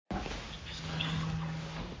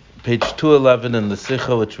page 211 in the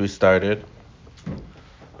Sicha, which we started.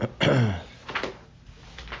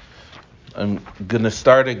 I'm going to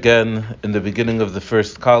start again in the beginning of the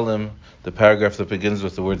first column, the paragraph that begins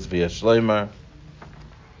with the words Via Shleimar.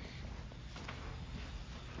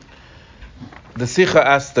 The Sicha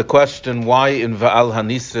asked the question, why in Va'al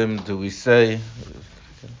Hanisim do we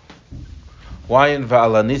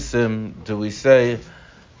say,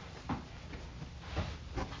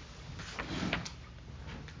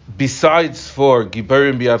 besides for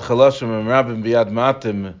Giberim Biad Chalashim and Rabbim Biad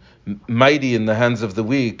Matim, mighty in the hands of the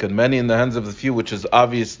weak and many in the hands of the few, which is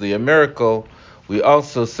obviously a miracle, we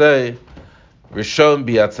also say Rishon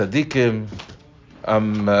Biad Tzadikim,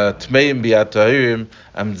 Tmeim Biad Tahirim,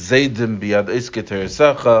 Zaydim Biad Isketer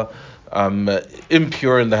Sicha,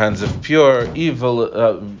 impure in the hands of pure,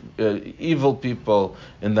 evil people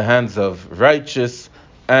in the hands of righteous,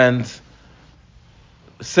 and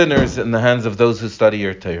sinners in the hands of those who study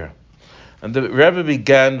your Torah. And the Rebbe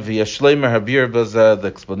began via Shleimer Habir Baza, the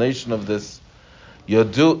explanation of this.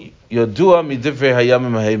 Yodua midivrei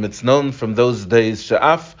hayamim haim. It's known from those days.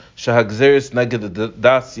 Sha'af shahagzeris neged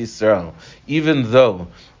das Yisrael. Even though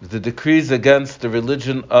the decrees against the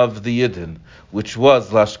religion of the Yidden, which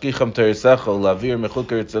was lashkicham teresecha lavir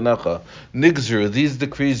mechuker tzanacha, nigzru. These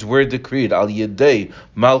decrees were decreed al yedei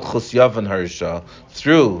malchus Yavan harisha,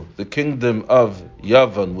 through the kingdom of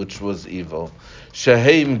Yavan, which was evil.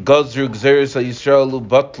 Sheheim gazru gzeres Yisraelu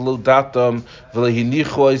batlu datam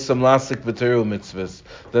v'lehinichu isam lasik b'teru mitzvahs,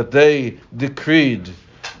 that they decreed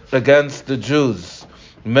against the Jews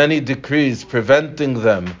many decrees preventing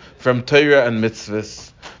them from Torah and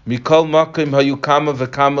mitzvahs. Mikol makim hayukama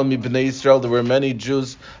v'kama mibnei Yisrael. There were many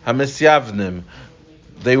Jews hamisyavnim.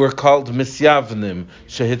 They were called misyavnim,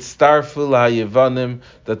 shehitztarfu lahayevanim,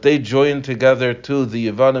 that they joined together to the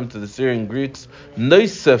Yevanim, to the Syrian Greeks.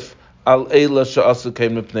 Noisef al eila she'asu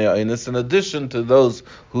keim mipnei ha'inus, in addition to those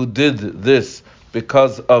who did this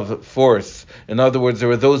because of force. In other words, there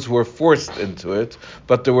were those who were forced into it,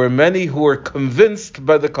 but there were many who were convinced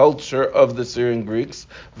by the culture of the Syrian Greeks.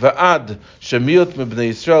 Va'ad shemiut mibnei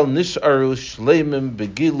Yisrael nisharu shleimim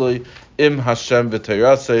begiloi im Hashem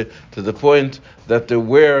v'teiraseh, to the point that there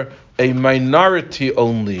were a minority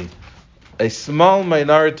only, a small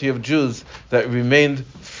minority of Jews that remained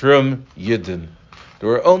from Yidden. There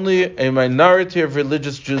were only a minority of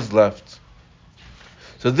religious Jews left.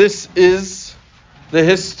 So this is the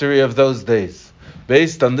history of those days.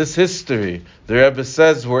 Based on this history, the Rebbe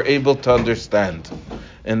says we're able to understand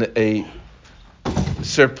in a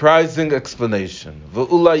surprising explanation.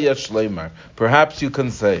 V'ula yesh leimar. Perhaps you can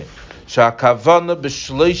say sha'kavana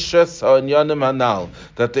b'shleishes ha'inyanim hanal,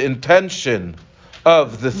 that the intention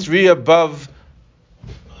of the three above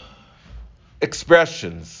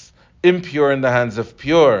expressions, impure in the hands of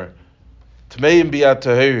pure, tmeim bi'at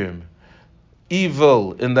tahirim,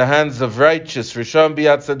 evil in the hands of righteous, rishon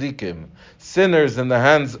bi'at tzadikim, sinners in the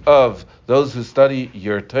hands of those who study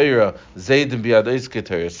your Torah, zaydim bi'at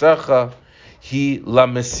isketer Sicha, he la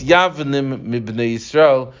misyavnim mibnei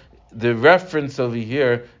Yisrael. The reference over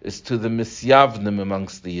here is to the misyavnim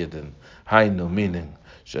amongst the Yidden. Hainu, meaning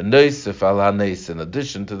sheneisef al hanes, in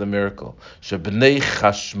addition to the miracle, shebnei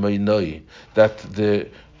chashmeinoi, that the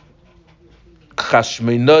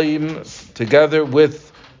chashmeinoim, together with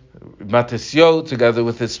Matisyo, together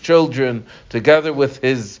with his children, together with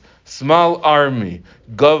his small army,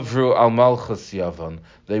 Gavru al Malchus Yavan,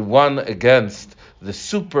 they won against the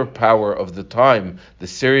superpower of the time, the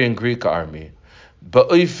Syrian Greek army.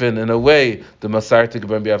 Ba'oifen, in a way, the Masarti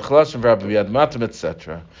Gebem Biad Chalashim, Rabbi Biad Matim,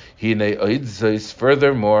 etc. Hine oidzos,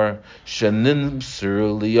 furthermore, shenim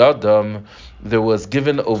siru liyadam, there was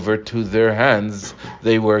given over to their hands,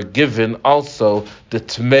 they were given also the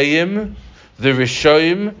Tmeim, the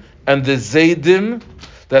Rishoim, and the Zaydim,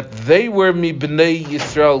 that they were mibnei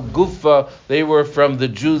Yisrael gufa, they were from the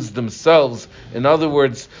Jews themselves. In other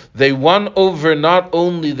words, they won over not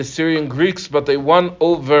only the Syrian Greeks, but they won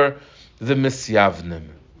over the Misyavnim.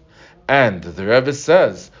 And the Rebbe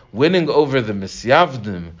says, winning over the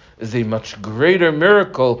Misyavnim is a much greater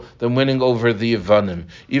miracle than winning over the Yevanim.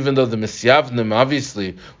 Even though the Misyavnim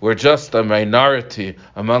obviously were just a minority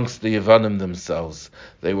amongst the Yevanim themselves.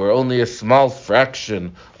 They were only a small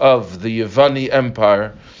fraction of the Yevani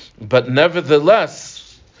Empire, but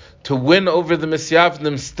nevertheless, to win over the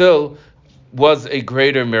Misyavnim still was a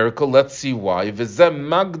greater miracle. Let's see why. This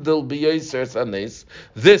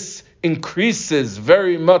increases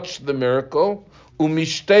very much the miracle.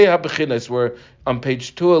 We're on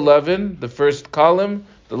page 211, the first column,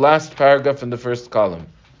 the last paragraph in the first column.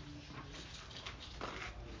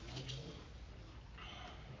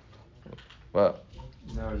 What?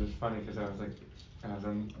 No, it was just funny because I was like, I was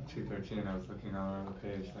on 213. I was looking all over the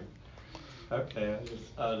page. Like, okay,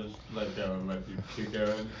 I'll just let go and let you keep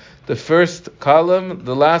going. The first column,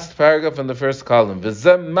 the last paragraph in the first column.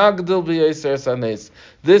 V'zem magdil b'yeser sanes.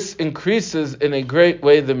 This increases in a great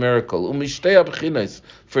way the miracle. Umishtei abchinos,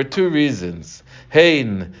 for two reasons.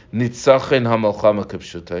 Hein nitzachin hamalchama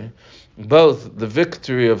kipshutei. Both the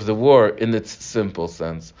victory of the war in its simple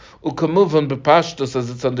sense. Ukamuvan b'pashtos,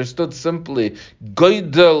 as it's understood simply.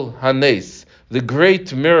 Goydel hanes, the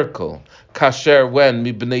great miracle. Kasher, when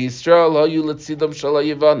mibnei Yisrael hayu letzidam shel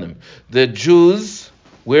haYevanim. The Jews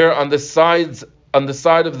were on the side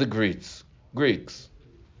of the Greeks.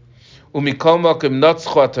 Nevertheless,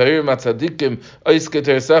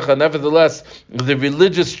 the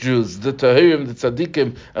religious Jews, the Tahirim, the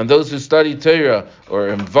Tzaddikim, and those who study Torah, or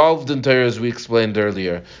involved in Torah, as we explained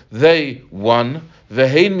earlier, they won.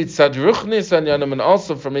 And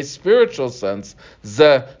also from a spiritual sense,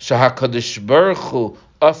 Ze Shahakadish Baruch Hu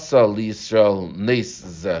Asa Yisrael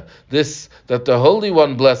Nes. This, that the Holy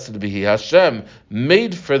One, blessed be He, Hashem,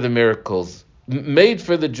 made for the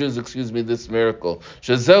Jews, this miracle.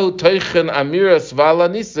 Shezeu teichen amiras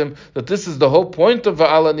v'alanisim, that this is the whole point of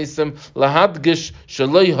v'alanisim, lahadgish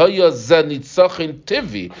shaloi haya ze nitzachin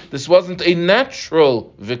tivi. This wasn't a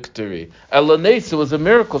natural victory. Elanes, it was a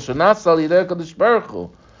miracle. Shanasa al yidei HaKadosh Baruch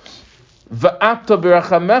Hu. V'ata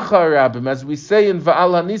b'rachamecha rabim, as we say in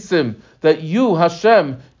v'alanisim, that you,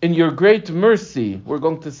 Hashem, in your great mercy, we're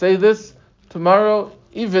going to say this tomorrow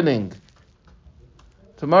evening.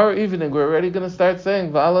 Tomorrow evening, we're already going to start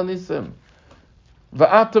saying Va'ala Nisim.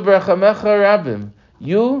 Va'ata b'rachamecha rabim.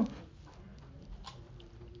 You,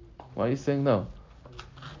 why are you saying no?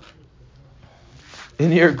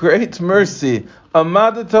 In your great mercy,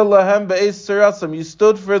 Amadata lahem be'es sarasam. You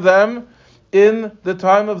stood for them in the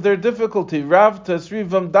time of their difficulty. Ravtas,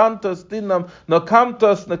 rivam, dantas, dinam,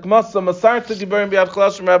 nakamtas, nakmasa, masarta, gibarim, biad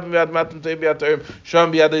chlashim, rabim, biad matam, te biad terim,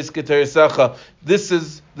 sham biad iskiter secha. This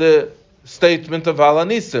is the statement of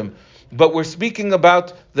Al-Anisim. But we're speaking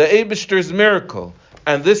about the Eibishter's miracle.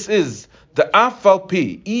 And this is the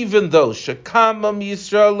Afalpi, even though Shekamam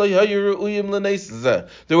Yisrael Hayuruyim L'Neisazeh,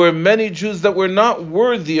 there were many Jews that were not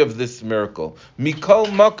worthy of this miracle. Mikol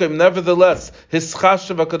Makim, nevertheless,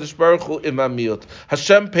 Hischashav HaKadosh Baruch Hu Imamiyot.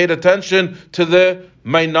 Hashem paid attention to the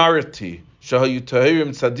minority. Shahayu Tahirim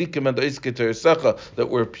Tzadikim and Oiske Teresecha, that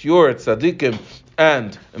were pure Tzadikim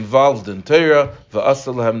and involved in Torah,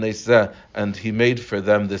 V'asal Lahem Neiseh, and He made for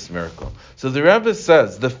them this miracle. So the Rebbe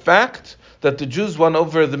says, the fact that the Jews won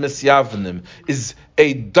over the Misyavnim is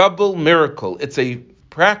a double miracle. It's a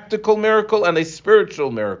practical miracle and a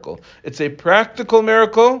spiritual miracle. It's a practical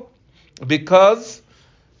miracle because,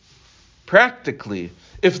 practically,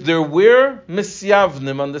 if there were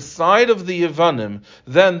Misyavnim on the side of the Yevanim,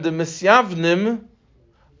 then the Misyavnim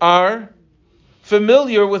are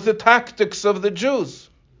familiar with the tactics of the Jews.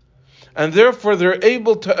 And therefore they're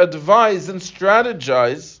able to advise and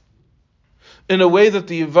strategize in a way that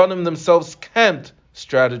the Yevanim themselves can't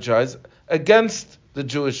strategize against the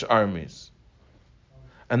Jewish armies.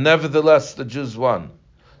 And nevertheless, the Jews won.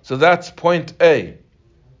 So that's point A.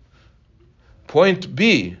 Point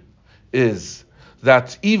B is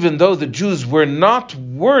that even though the Jews were not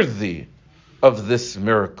worthy of this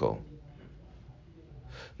miracle,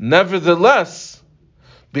 nevertheless,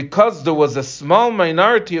 because there was a small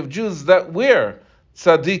minority of Jews that were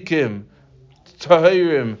tzaddikim,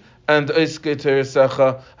 tahirim, and oiskei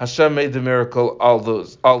teresecha, Hashem made the miracle all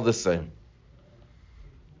the same.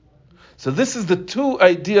 So this is the two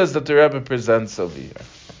ideas that the Rebbe presents over here.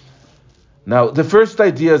 Now, the first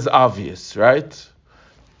idea is obvious, right?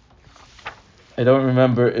 I don't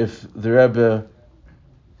remember if the Rebbe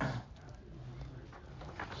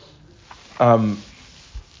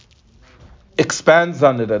expands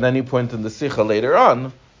on it at any point in the Sicha later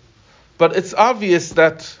on, but it's obvious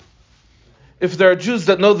that if there are Jews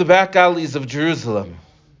that know the back alleys of Jerusalem,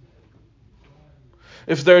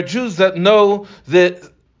 if there are Jews that know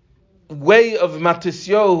the way of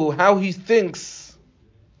Matisyahu, how he thinks,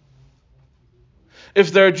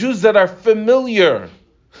 if there are Jews that are familiar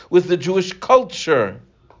with the Jewish culture,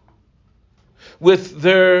 with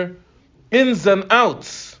their ins and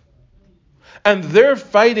outs, and they're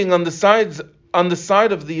fighting on the side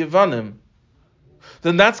of the Yevanim,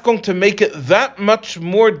 then that's going to make it that much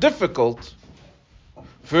more difficult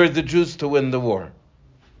for the Jews to win the war.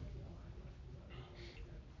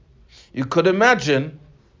 You could imagine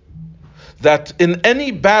that in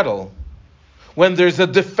any battle, when there's a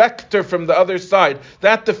defector from the other side,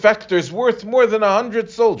 that defector is worth more than 100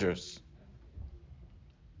 soldiers.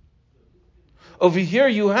 Over here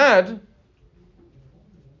you had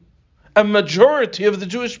a majority of the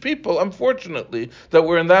Jewish people, unfortunately, that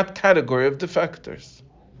were in that category of defectors.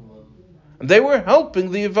 And they were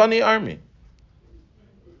helping the Yevani army.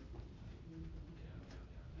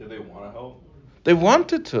 Did they want to help? They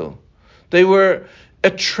wanted to. They were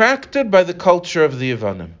attracted by the culture of the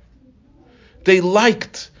Yevanim. They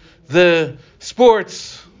liked the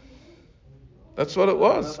sports. That's what it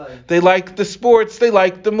was. They liked the sports. They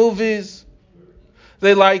liked the movies.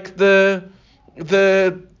 They liked the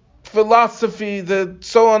philosophy, the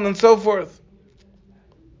so on and so forth.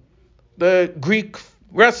 The Greek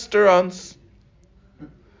restaurants.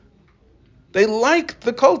 They liked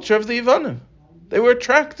the culture of the Yevanim. They were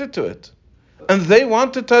attracted to it. And they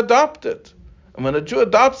wanted to adopt it. And when a Jew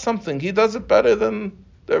adopts something, he does it better than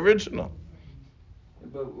the original.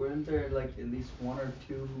 But weren't there like at least one or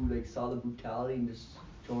two who like saw the brutality and just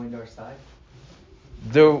joined our side?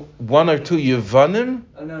 There were one or two Yevanim.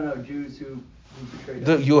 No, Jews who betrayed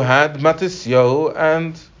us. You had Matisyahu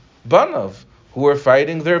and Banav, who were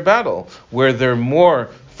fighting their battle. Were there more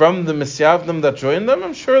from the Misyavnim that joined them?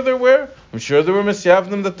 I'm sure there were. I'm sure there were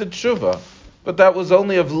Misyavnim that did Tshuva. But that was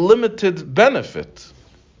only of limited benefit.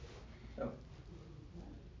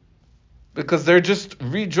 Because they're just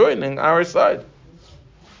rejoining our side.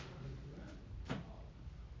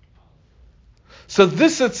 So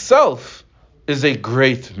this itself is a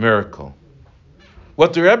great miracle.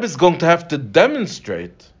 What the Rebbe is going to have to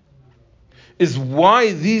demonstrate is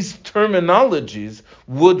why these terminologies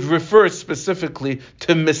would refer specifically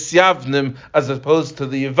to Misyavnim as opposed to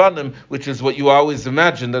the Yevanim, which is what you always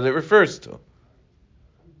imagine that it refers to.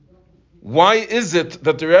 Why is it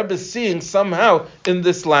that the Rebbe is seeing somehow in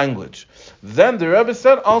this language? Then the Rebbe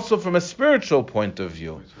said also from a spiritual point of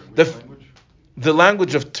view. The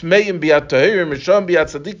language of Tmeim bi'at Tahirim, Misham bi'at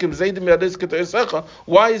Tzadikim, Zaydim bi'at Ketei Sicha.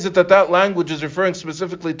 Why is it that language is referring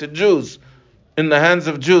specifically to Jews in the hands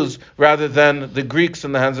of Jews rather than the Greeks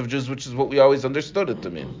in the hands of Jews, which is what we always understood it to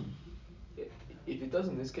mean? If it does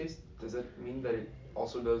in this case, does that mean that it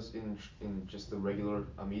also does in just the regular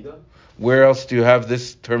Amida? Where else do you have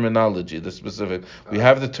this terminology, the specific? We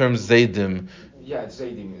have the term Zaydim. Yeah,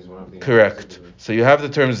 Zaydim is one of the... Correct. So you have the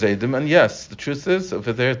term Zaydim, and yes, the truth is,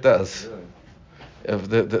 over there it does. Really?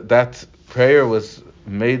 That prayer was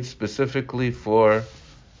made specifically for,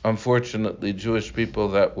 unfortunately, Jewish people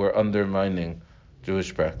that were undermining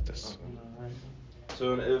Jewish practice.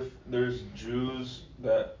 So if there's Jews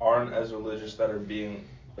that aren't as religious that are being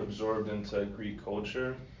absorbed into Greek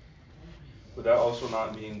culture, would that also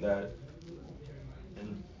not mean that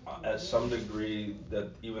at some degree that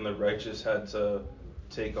even the righteous had to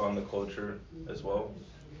take on the culture as well?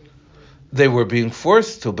 They were being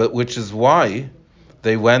forced to, but which is why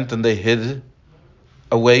they went and they hid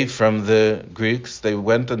away from the Greeks. They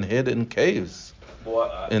went and hid in caves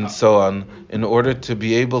and so on in order to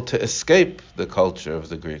be able to escape the culture of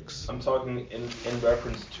the Greeks. I'm talking in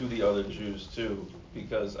reference to the other Jews too,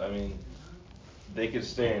 because I mean they could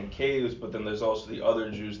stay in caves, but then there's also the other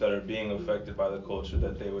Jews that are being affected by the culture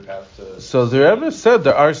that they would have to... So the Rebbe said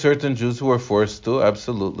there are certain Jews who were forced to,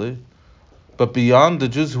 absolutely. But beyond the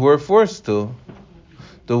Jews who were forced to,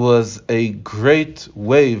 there was a great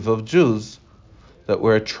wave of Jews that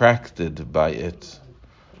were attracted by it.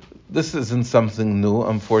 This isn't something new,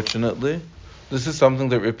 unfortunately. This is something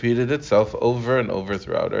that repeated itself over and over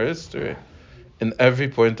throughout our history. In every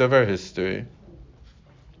point of our history.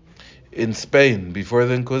 In Spain, before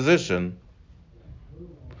the Inquisition.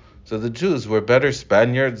 So the Jews were better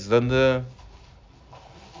Spaniards than the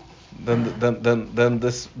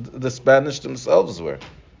Spanish themselves were.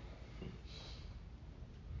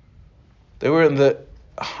 They were in the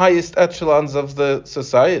highest echelons of the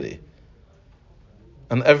society,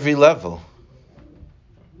 on every level.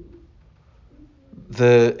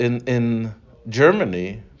 In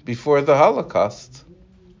Germany, before the Holocaust,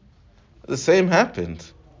 the same happened,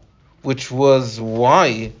 which was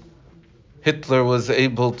why Hitler was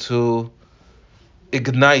able to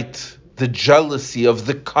ignite the jealousy of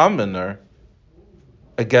the commoner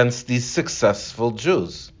against these successful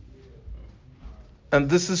Jews. And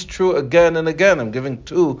this is true again and again. I'm giving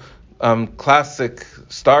two classic,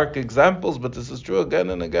 stark examples, but this is true again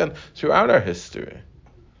and again throughout our history.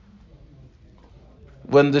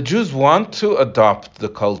 When the Jews want to adopt the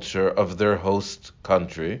culture of their host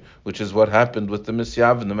country, which is what happened with the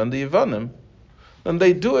Misyavnim and the Yevanim, then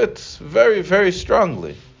they do it very, very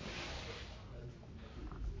strongly.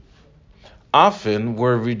 Often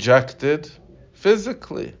we're rejected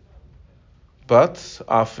physically, but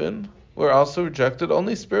often we're also rejected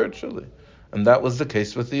only spiritually. And that was the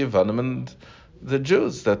case with the Yevanim and the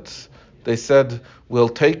Jews, that they said, we'll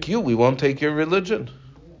take you, we won't take your religion.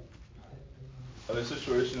 Are there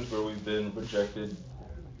situations where we've been rejected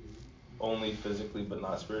only physically but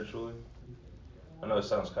not spiritually? I know it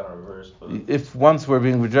sounds kind of reversed, but If once we're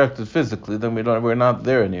being rejected physically, then we're not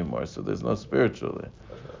there anymore, so there's no spiritually.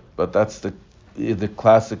 okay. But that's the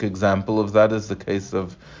classic example of that is the case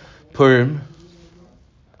of Purim.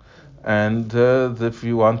 And if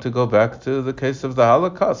you want to go back to the case of the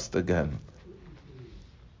Holocaust again,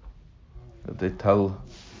 they tell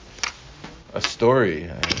a story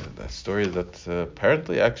that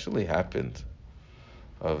apparently actually happened,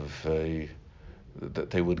 of that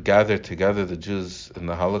they would gather together, the Jews in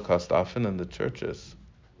the Holocaust, often in the churches,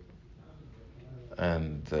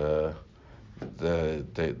 and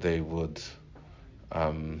they would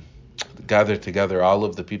gather together all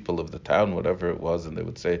of the people of the town, whatever it was, and they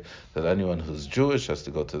would say that anyone who's Jewish has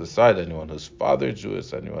to go to the side, anyone whose father's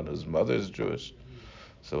Jewish, anyone whose mother's Jewish.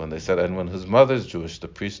 So when they said anyone whose mother's Jewish, the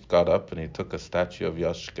priest got up and he took a statue of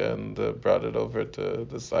Yashka and brought it over to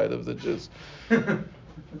the side of the Jews.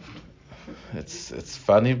 It's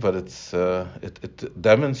funny, but it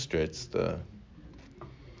demonstrates the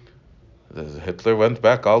Hitler went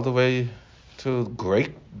back all the way to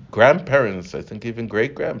great grandparents, I think even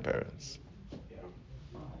great grandparents.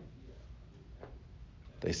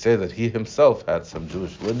 They say that he himself had some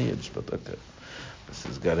Jewish lineage, but okay, this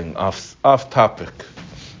is getting off topic.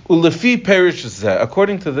 Ulefi perish zeh,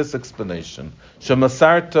 according to this explanation,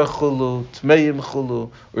 shemasarta chulu, tmeim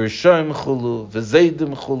chulu, urishoim chulu,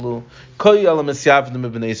 v'zeidim chulu, koi ala misyavnim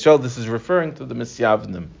ibn Yisrael. This is referring to the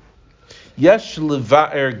misyavnim. Yesh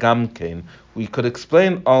leva'er gamkein. We could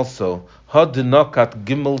explain also hadinokat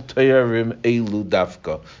gimel teyarim elu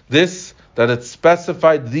dafka. This, that it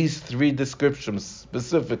specified these three descriptions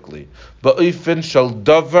specifically, ba'ifin shal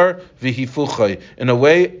davar v'hifuchay, in a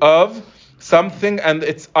way of something and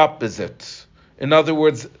its opposite. In other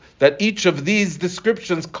words, that each of these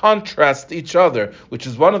descriptions contrast each other, which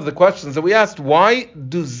is one of the questions that we asked. Why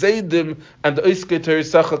do Zaydim and Oiske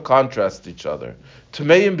Terisacha contrast each other?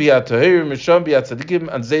 Tmeim biyat Tahirim, Misham biyat Tzadikim,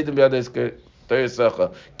 and Zaydim biyat Oiske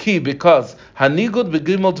Terisacha. Key, because Hanigud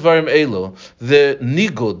begimel Dvarim Elo, the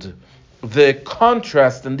Nigud, the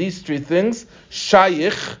contrast in these three things,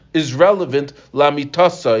 Shayich, is relevant,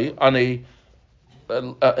 Lamitasai, on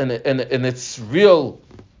in its real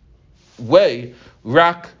way,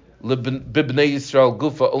 Rak Bibnei Yisrael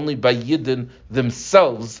Gufa, only by Yidden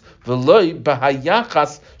themselves, V'loi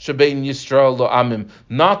b'hayachas shebein Yisrael lo amim,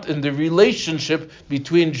 not in the relationship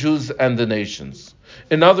between Jews and the nations.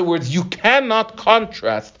 In other words, you cannot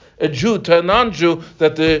contrast a Jew to a non-Jew,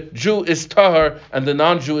 that the Jew is tahar and the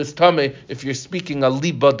non-Jew is tameh, if you're speaking a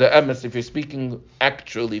liba de emes, if you're speaking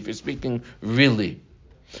actually, if you're speaking really.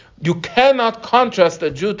 You cannot contrast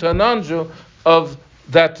a Jew to a non-Jew of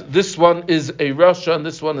that this one is a Rasha and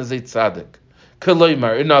this one is a Tzaddik.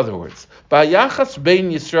 Koloimar, in other words, Ba'yachas bein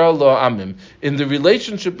Yisrael lo amim, in the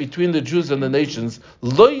relationship between the Jews and the nations,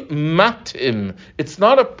 loy matim, it's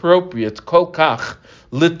not appropriate, kol kach,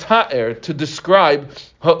 l'ta'er, to describe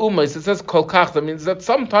ha'umais. It says kol kach, that means that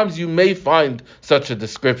sometimes you may find such a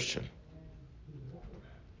description.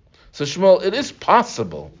 So Shmuel, it is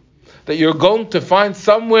possible that you're going to find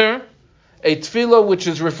somewhere a tefillah which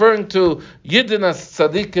is referring to Yidden as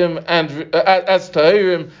tzaddikim and as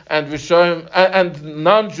tahirim and rishoim and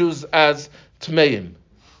non-Jews as tmeim.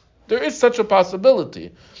 There is such a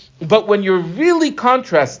possibility, but when you're really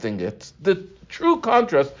contrasting it, the true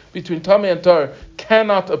contrast between tamei and tahor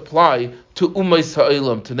cannot apply to ummais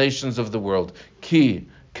ha'olam, to nations of the world. Ki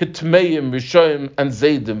Kitmeim, Rishoim, and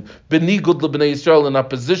Zaydim, benigud lebnei Yisrael, in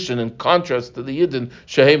opposition, in contrast to the Yidden,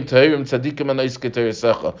 Shehem Tahirim, Tzadikim, and Oiske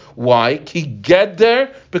Terisacha. Why? Ki get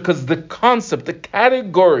there, because the concept, the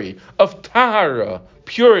category of Tahara,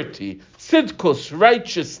 purity, Tzidkus,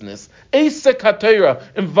 righteousness, Eisek HaTorah,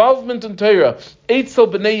 involvement in Torah, Eitzel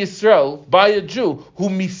bnei Yisrael, by a Jew, who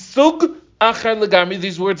misug Achar legami,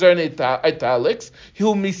 these words are in italics.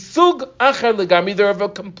 Hu misug achar legami, they're of a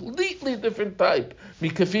completely different type.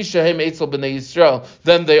 Mikafi shehem eitzel b'nei Yisrael,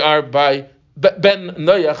 than they are by ben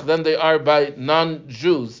noyach, than they are by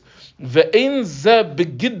non-Jews. Ve'ein ze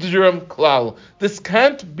begidram klal. This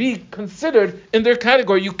can't be considered in their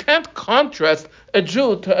category. You can't contrast a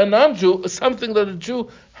Jew to a non-Jew, something that a Jew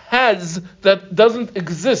has that doesn't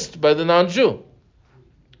exist by the non-Jew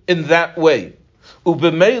in that way.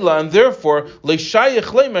 Ubemela, and therefore,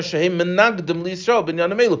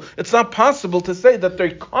 it's not possible to say that they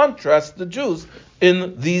contrast the Jews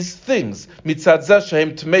in these things. As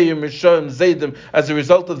a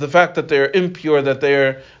result of the fact that they are impure, that they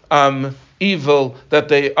are evil, that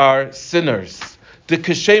they are sinners. the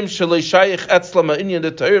kashem shalei shayich etzlam ha'inyan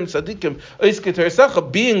detayrim tzadikim oiskei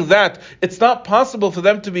Sicha, being that it's not possible for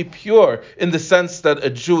them to be pure in the sense that a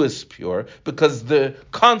Jew is pure, because the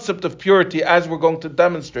concept of purity, as we're going to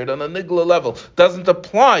demonstrate on a nigla level, doesn't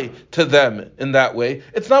apply to them in that way.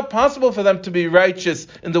 It's not possible for them to be righteous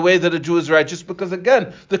in the way that a Jew is righteous, because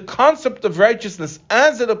again, the concept of righteousness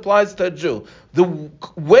as it applies to a Jew, the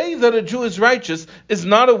way that a Jew is righteous is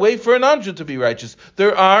not a way for a non-Jew to be righteous.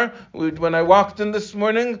 There are, when I walked in this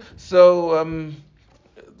morning, who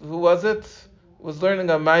was it? Was learning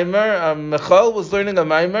a maimer. Michal was learning a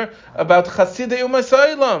maimer about Chasidei Umay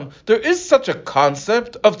Sa'ilam. There is such a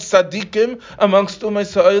concept of tzaddikim amongst Umay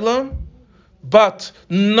Sa'ilam, but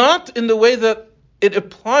not in the way that it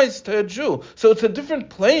applies to a Jew. So it's a different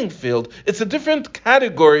playing field. It's a different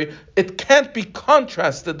category. It can't be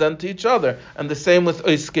contrasted then to each other. And the same with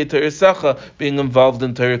Oiskei Sicha being involved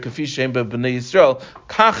in Torah Kafi Shem B'nei Yisrael.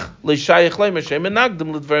 Kach leishayich leimer Shem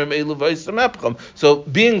enagdim l'dvarim elu v'yisam epcham. So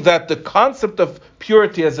being that the concept of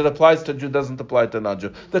purity as it applies to a Jew doesn't apply to a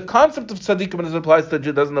non-Jew. The concept of tzaddikim as it applies to a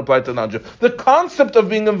Jew doesn't apply to a non-Jew. The concept of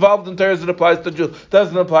being involved in Torah as it applies to a Jew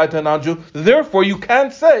doesn't apply to a non-Jew. Therefore, you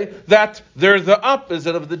can't say that they're the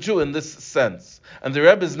opposite of the Jew in this sense. And the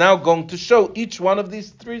Rebbe is now going to show each one of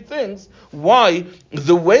these three things why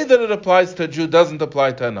the way that it applies to a Jew doesn't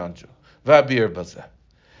apply to a non-Jew. V'abir bazeh.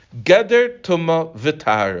 Geder tuma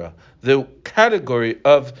v'tahara, the category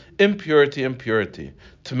of impurity and purity.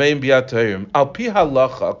 Tmeim b'yatayim. Al pi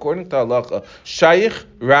halacha, according to halacha, shayich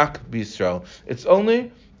rak b'Yisrael. It's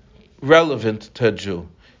only relevant to a Jew.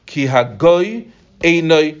 Ki hagoy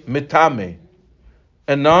einoi mitame.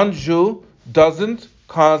 A non-Jew doesn't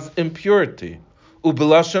cause impurity.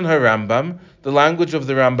 U'b'lashon harambam, the language of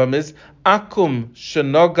the Rambam is akum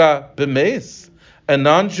shenoga b'meis. A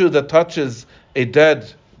non-Jew that touches a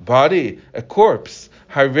dead body, a corpse,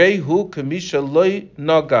 harehu kamisha loy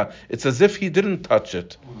noga. It's as if he didn't touch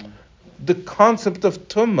it. The concept of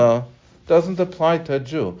tumah doesn't apply to a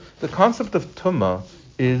Jew. The concept of tumah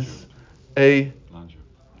is a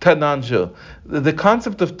non-Jew. The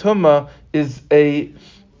concept of tumah is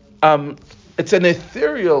it's an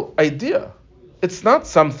ethereal idea. It's not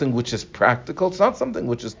something which is practical. It's not something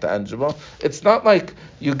which is tangible. It's not like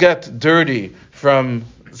you get dirty from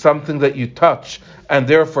something that you touch and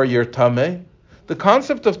therefore you're tameh. The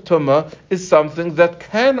concept of tumah is something that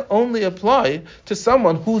can only apply to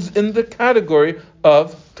someone who's in the category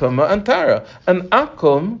of tumah and tara. And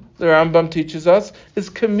akum, the Rambam teaches us, is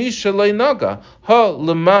kamisha leinaga. Ha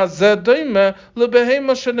lema zedoime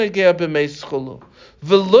lebehema shenegea b'meis chulu.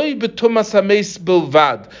 V'loi b'tumas hameis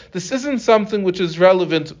bilvad. This isn't something which is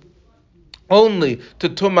relevant only to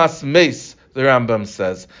tumas meis, the Rambam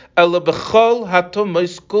says. Ela b'chol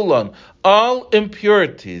hatumos kulon. All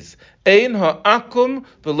impurities. Ein ha'akum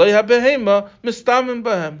v'loi ha'behema mistamim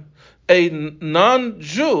b'hem. A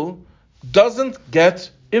non-Jew doesn't get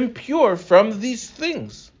impure from these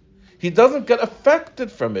things. He doesn't get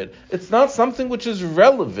affected from it. It's not something which is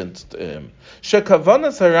relevant to him.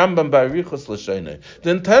 Shekavanas harambam ba'arichos l'sheinei. The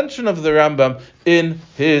intention of the Rambam in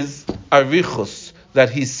his arichos that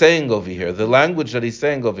he's saying over here, the language that he's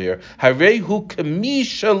saying over here, harehu kemi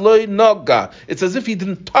shaloi noga. It's as if he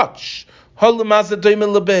didn't touch.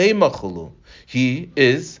 He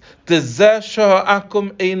is this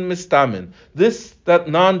that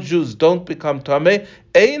non-Jews don't become tameh.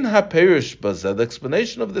 Ein haperish baza. The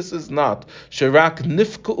explanation of this is not sherak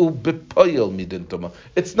nifku bepoyel midin tuma.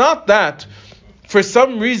 It's not that for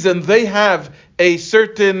some reason they have a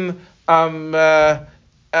certain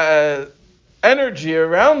energy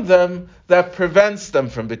around them that prevents them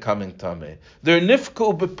from becoming tameh. They're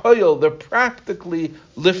nifku bepoyel. They're practically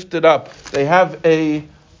lifted up. They have a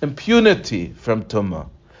impunity from tumah.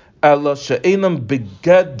 Allah she'enam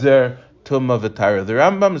begeder tumah v'tara. The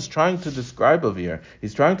Rambam is trying to describe over here.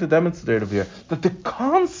 He's trying to demonstrate over here that the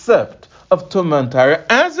concept of tumah and tara,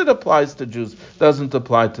 as it applies to Jews, doesn't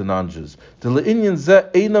apply to non-Jews. The le'inyan zeh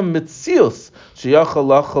enam mitzius sheyachal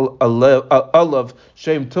lachal alav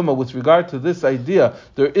shem tumah. With regard to this idea,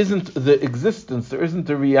 there isn't the existence, there isn't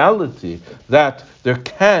the reality that there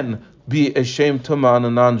can be a shem tumah on a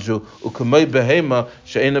non-Jew, ukamei behema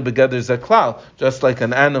she'ena begeder zeklal. Just like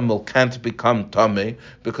an animal can't become tameh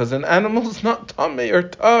because an animal is not tameh or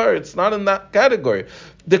tar. It's not in that category.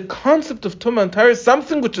 The concept of tumah and tar is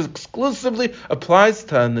something which exclusively applies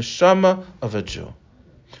to a neshama of a Jew.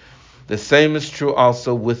 The same is true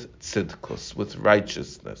also with tzidkus, with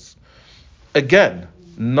righteousness. Again,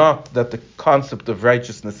 Not that the concept of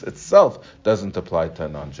righteousness itself doesn't apply to a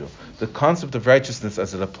non-Jew. The concept of righteousness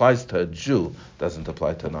as it applies to a Jew doesn't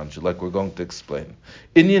apply to a non-Jew, like we're going to explain.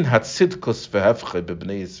 Inyan hatzidkus vehefche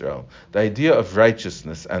b'bnei Yisrael, the idea of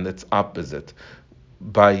righteousness and its opposite,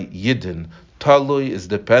 by Yidden, Talui is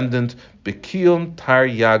dependent Bikiyum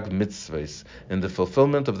Taryag mitzvahs, in the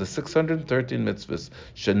fulfillment of the 613 mitzvahs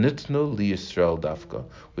Shenitnu li Yisrael dafka,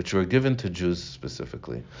 which were given to Jews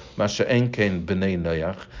specifically. Masha enkein b'nei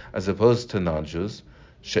Noach, as opposed to non-Jews.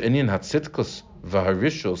 She'inyan hatzitkus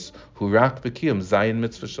v'harishos hurak b'kiyum zayin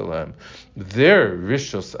mitzvah shalem. Their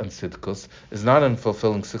rishos and tzitkus is not in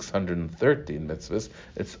fulfilling 613 mitzvahs,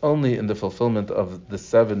 it's only in the fulfillment of the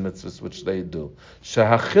 7 mitzvahs which they do.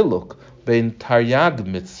 Shehachiluk bein taryag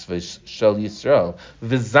mitzvahs shel Yisrael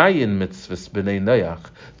v'zayin mitzvahs b'nei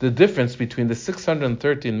Noach. The difference between the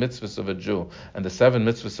 613 mitzvahs of a Jew and the 7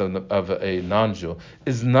 mitzvahs of a non-Jew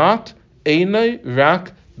is not einay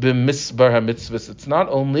rak b'misbar ha-mitzvahs. It's not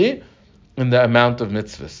only in the amount of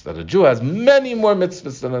mitzvahs, that a Jew has many more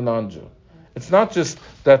mitzvahs than a non-Jew. It's not just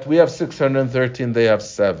that we have 613, they have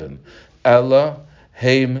 7. Ella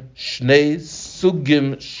heim shnei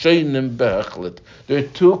sugim sheinim be'echlet. There are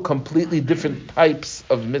 2 completely different types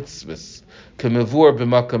of mitzvahs. Kemevur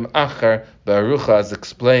b'makam achar ba'arucha, as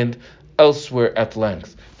explained elsewhere at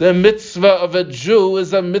length. The mitzvah of a Jew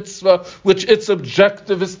is a mitzvah which its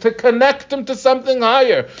objective is to connect him to something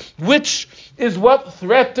higher, which is what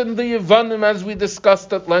threatened the Yevanim, as we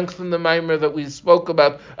discussed at length in the Maimer that we spoke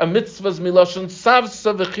about. A mitzvah's milashon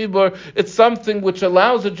savsa v'chibur. It's something which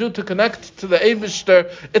allows a Jew to connect to the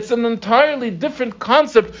Eibishter. It's an entirely different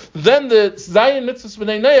concept than the Zayin mitzvahs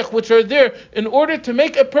b'nei Noach, which are there in order to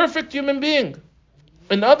make a perfect human being.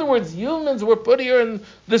 In other words, humans were put here in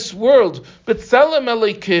this world, B'Tselem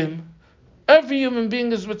Elokim. Every human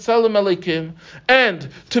being is B'Tselem Elokim. And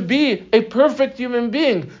to be a perfect human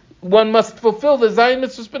being, one must fulfill the Zayin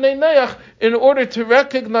Mitzvahs B'nei Noach in order to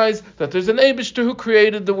recognize that there's an Eibishter who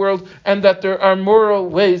created the world and that there are moral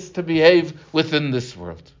ways to behave within this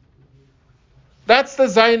world. That's the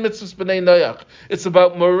Zayin Mitzvahs B'nei Noach. It's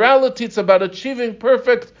about morality, it's about achieving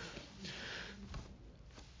perfect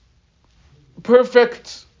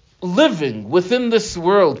living within this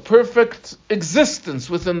world, perfect existence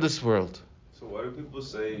within this world. So why do people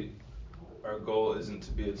say our goal isn't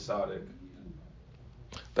to be a tzaddik?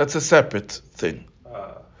 That's a separate thing.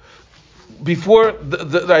 Before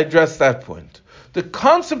I address that point, the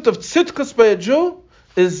concept of tzidkus by a Jew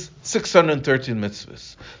is 613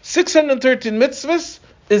 mitzvahs. 613 mitzvahs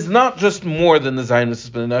is not just more than the Zayin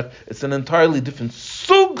mitzvahs b'nei Noach. It's an entirely different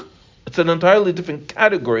sug. It's an entirely different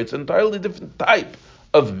category. It's an entirely different type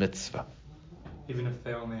of mitzvah. Even if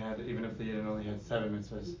they only had 7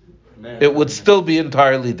 mitzvahs, it would still be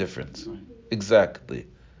entirely different. Right. Exactly.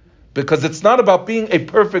 Because it's not about being a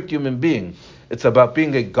perfect human being. It's about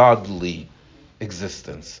being a godly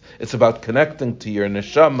existence. It's about connecting to your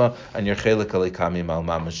neshama and your chelik alikami mal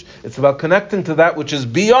mamish. It's about connecting to that which is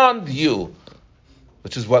beyond you,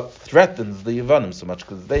 which is what threatens the Yevanim so much,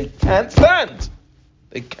 because they can't stand.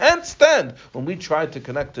 They can't stand when we try to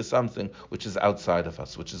connect to something which is outside of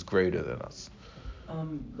us, which is greater than us.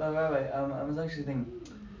 Rabbi, I was actually thinking,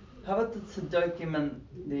 how about the Tzaddikim and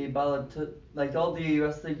the Balad, like all the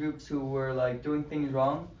wrestling groups who were like doing things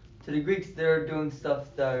wrong? To the Greeks, they're doing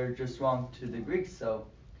stuff that are just wrong to the Greeks, so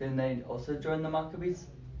can they also join the Maccabees?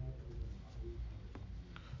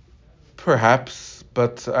 Perhaps,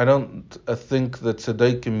 but I don't think that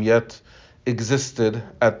Tzaddikim yet existed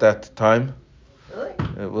at that time. Really?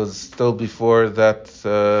 It was still before that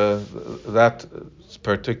that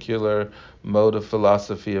particular mode of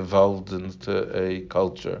philosophy evolved into a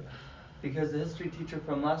culture. Because the history teacher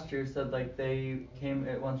from last year said like they came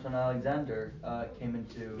once when Alexander came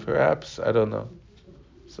into. Perhaps, I don't know.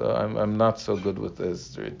 So I'm not so good with the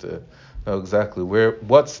history to know exactly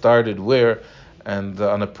what started where. And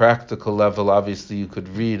on a practical level, obviously, you could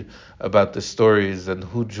read about the stories and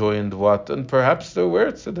who joined what. And perhaps there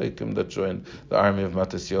were tzaddikim that joined the army of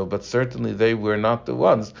Matisyahu, but certainly they were not the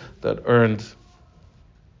ones that earned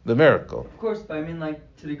the miracle. Of course, but I mean, like,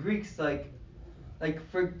 to the Greeks, like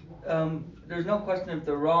for, there's no question if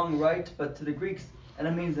they're wrong, right, but to the Greeks,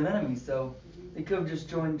 enemy is an enemy, so they could have just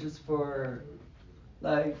joined just for,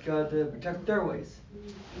 like, to protect their ways.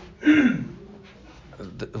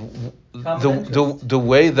 The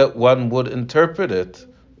way that one would interpret it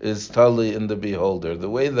is totally in the beholder. The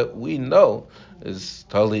way that we know is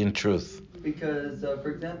totally in truth. Because, for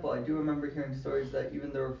example, I do remember hearing stories that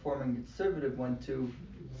even the reforming conservative went to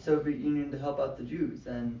the Soviet Union to help out the Jews,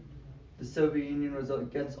 and the Soviet Union was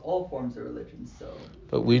against all forms of religion. So,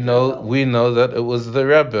 but we know that it was the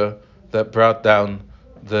Rebbe that brought down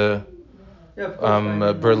the Yeah, of course. But I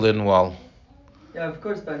mean, Berlin Wall. Yeah, of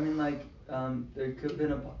course. But I mean, there could have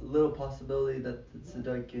been a little possibility that the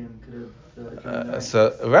tzedakим could have joined the ranks.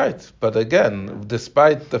 Right, but again,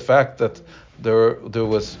 despite the fact that there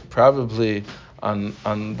was probably on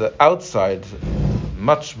the outside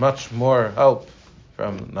much more help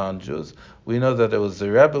from non-Jews, we know that it was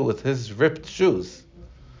the Rebbe with his ripped shoes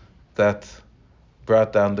that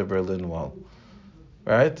brought down the Berlin Wall,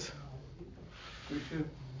 right?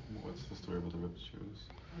 What's the story about the ripped shoes?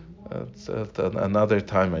 It's another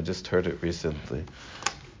time. I just heard it recently.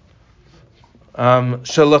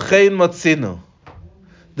 Shalachein matzinu.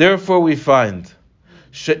 Therefore, we find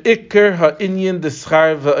she'ikar ha'inyan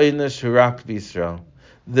deschar v'einish hurak b'Yisrael.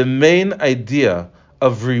 The main idea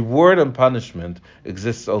of reward and punishment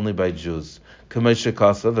exists only by Jews. K'may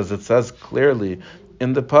shekasav, as it says clearly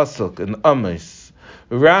in the pasuk in Amos,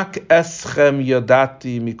 Rak eschem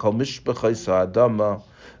yodati mikol mishpachos ha'adama.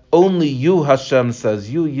 Only you, Hashem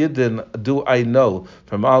says, you Yidden, do I know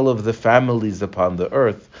from all of the families upon the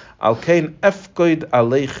earth. Al kein efkoid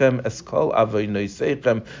aleichem eskol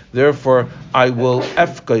avoinoseichem. Therefore, I will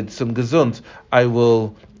efkoid some gesund. I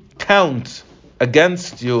will count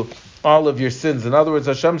against you all of your sins. In other words,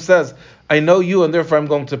 Hashem says, I know you, and therefore I'm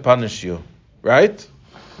going to punish you. Right?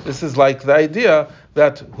 This is like the idea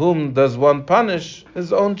that whom does one punish?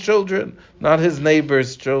 His own children, not his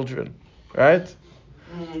neighbor's children. Right?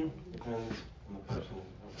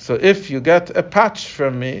 So if you get a patch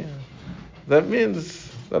from me, that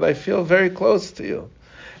means that I feel very close to you.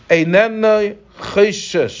 Einenoi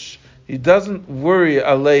choshesh. He doesn't worry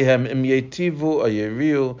aleihem im yetivu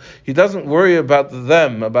ayiriu. He doesn't worry about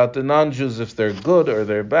them, about the non-Jews, if they're good or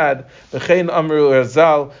they're bad. V'chein amru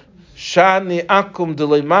erzal. Shani akum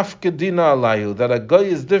delay mafked dina alayhu. That a guy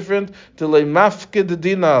is different delay mafked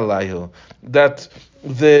dina alayhu. That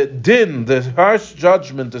the din, the harsh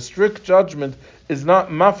judgment, the strict judgment, is not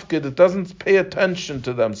mafked. It doesn't pay attention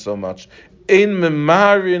to them so much. Ein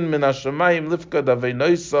memarin min hashamayim lifkad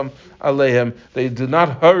aveinoisam aleihem. They do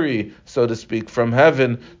not hurry, so to speak, from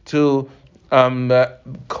heaven to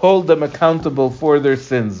hold them accountable for their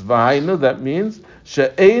sins. V'hainu, that means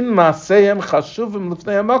she'ein maaseihem chashuvim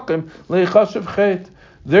lifnei hamakim leichashuv chet.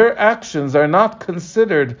 Their actions are not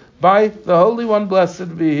considered by the Holy One,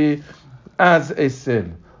 blessed be He, as a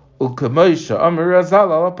sin. U'kamoisha amar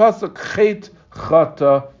Razal al pasuk chet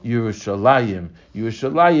chata Yerushalayim.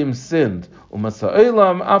 Yerushalayim sinned.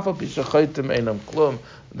 U'masa'elam afal pishachaytim einam klum.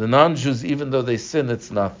 The non-Jews, even though they sin, it's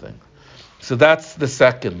nothing. So that's the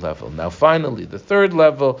second level. Now finally, the third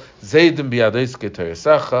level, Zaydim biyad oiskei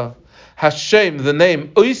teresacha. Hashem, the name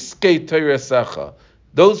oiskei teresacha.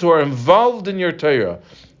 Those who are involved in your Torah,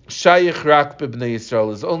 Shayich rak b'bnei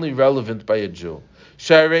Yisrael, is only relevant by a Jew.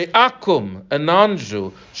 Sharei akum, a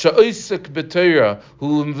non-Jew, sha'oisek b'Torah,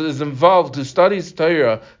 who is involved, who studies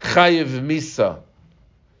Torah, chayiv misa.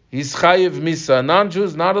 He's chayiv misa. A non-Jew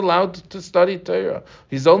is not allowed to study Torah.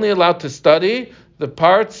 He's only allowed to study the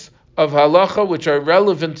parts of halacha which are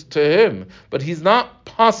relevant to him. But he's not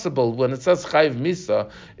possible, when it says chayiv misa,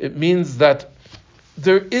 it means that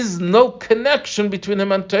there is no connection between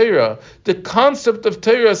him and Torah. The concept of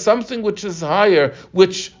Torah is something which is higher,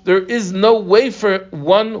 which there is no way for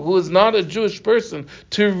one who is not a Jewish person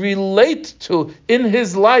to relate to in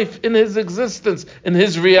his life, in his existence, in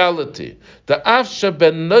his reality. The Afsha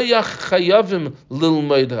ben Noach chayavim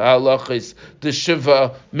lilmoid halachis, the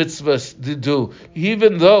Shiva mitzvahs do.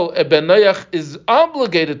 Even though a ben Noach is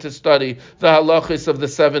obligated to study the halachis of the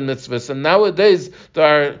 7 mitzvahs, and nowadays there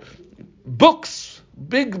are books,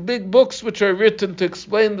 big books which are written to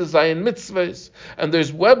explain the Zayin Mitzvahs, and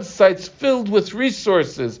there's websites filled with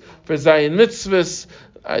resources for Zayin Mitzvahs.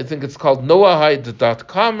 I think it's called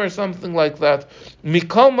noahide.com or something like that.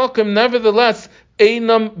 Mikol Mokim, nevertheless,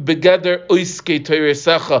 Einam begeder oiskei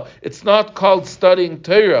Torah. It's not called studying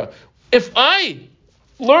Torah. If I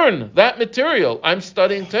learn that material, I'm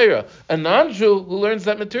studying Torah. A non-Jew who learns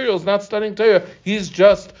that material is not studying Torah. He's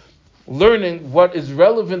just learning what is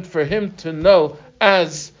relevant for him to know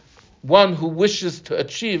as one who wishes to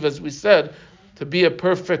achieve, as we said, to be a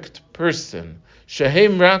perfect person.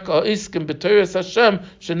 Shehem rak ha'iskim b'Torah Hashem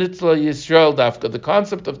shenitzla Yisrael dafka. The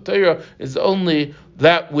concept of Torah is only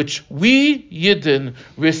that which we Yidden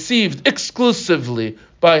received exclusively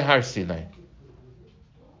by Har Sinai,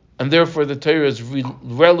 and therefore the Torah is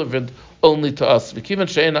relevant only to us. V'kivan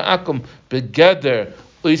she'ena akum begeder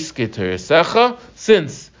uiskei teresacha,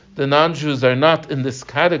 since the non-Jews are not in this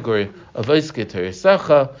category of oiskei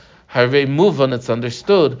teresacha, harei muvan, it's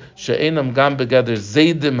understood, she'enam gam begeder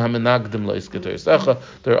zaydim hamenagdim loiskei teresacha.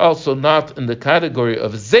 They're also not in the category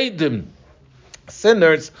of zaydim,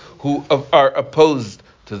 sinners who are opposed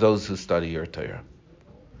to those who study your Torah.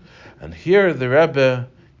 And here the Rebbe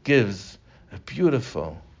gives a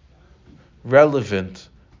beautiful, relevant,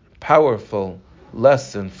 powerful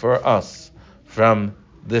lesson for us from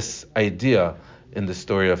this idea in the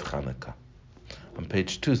story of Hanukkah. On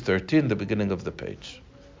page 213, the beginning of the page.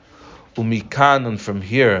 Umikan, and from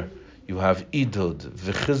here you have idud,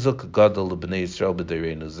 v'chizuk gadol l'bnei Yisrael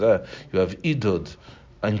b'dereinu zeh. You have idud,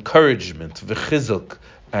 encouragement, v'chizuk,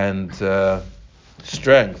 and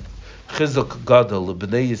strength. Chizuk gadol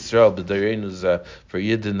l'bnei Yisrael b'dereinu zeh, for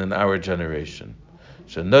Yidden in our generation.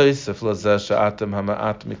 Shenoisef lazeh she'atem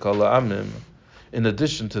hama'at mikol ha'amim. In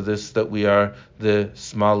addition to this, that we are the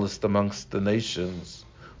smallest amongst the nations.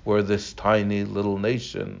 We're this tiny little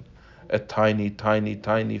nation, a tiny, tiny,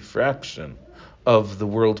 tiny fraction of the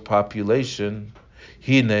world population.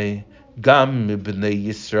 Hine gam mibnei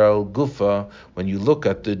Yisrael gufa. When you look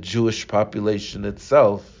at the Jewish population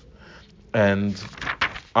itself, and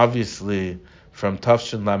obviously from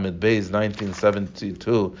Tafshin Lamed Beis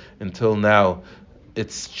 1972 until now,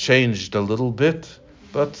 it's changed a little bit,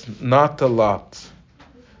 but not a lot.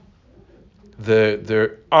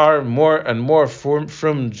 There are more and more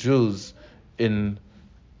from Jews in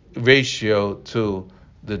ratio to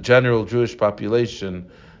the general Jewish population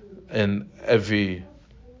in every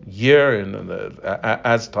year and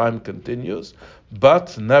as time continues.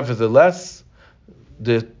 But nevertheless,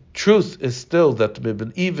 the truth is still that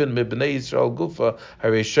even Mibnei Yisrael Gufa,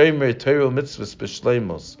 Harei Shomer Torah Mitzvahs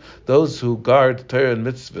B'Shleimus, those who guard Torah and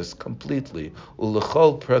Mitzvahs completely,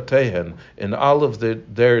 Ulechol Pratehen, in all of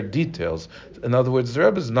their details. In other words, the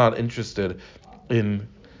Rebbe is not interested in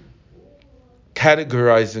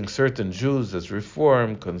categorizing certain Jews as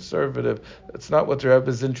reform, conservative. That's not what the Rebbe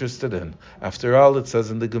is interested in. After all, it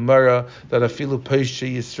says in the Gemara that afilu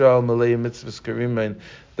Peshe Yisrael Malei Mitzvahs Karimein,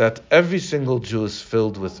 that every single Jew is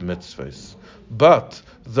filled with mitzvahs. But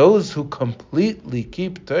those who completely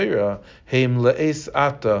keep Torah, heim le'es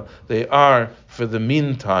ata, they are for the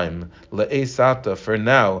meantime, le'es ata, for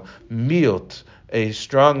now, miut, a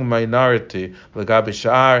strong minority, l'gabe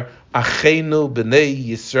sha'ar achenu b'nei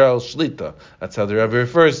Yisrael shlita. That's how the Rebbe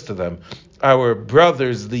refers to them. Our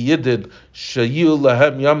brothers, the Yidden, shayu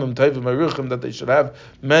lahem yamim tovim aruchim, that they should have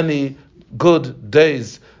many good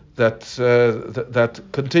days that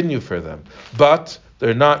continue for them, but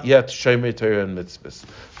they're not yet Shomer Torah and Mitzvahs.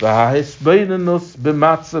 V'hahisbeinenus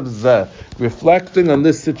b'matzav zeh, reflecting on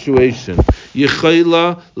this situation,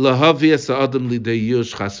 Yechayla lahavi es ha'adam lidei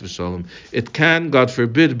yush chas v'shalom. It can, God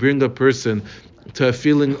forbid, bring a person to a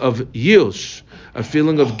feeling of yush, a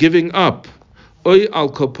feeling of giving up. Oy al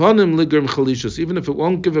kopanim ligram chalishus, even if it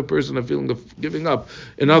won't give a person a feeling of giving up.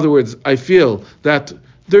 In other words, I feel that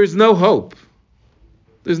there's no hope.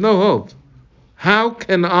 There's no hope. How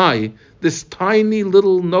can I, this tiny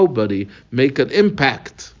little nobody, make an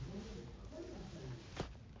impact?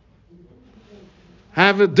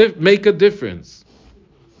 Make a difference?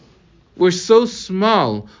 We're so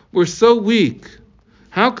small. We're so weak.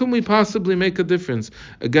 How can we possibly make a difference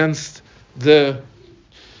against the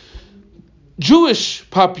Jewish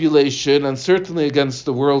population and certainly against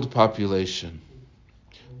the world population?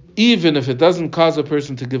 Even if it doesn't cause a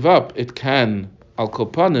person to give up, it can. Al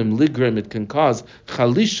kopanim ligrem, it can cause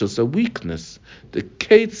chalishus, a weakness. The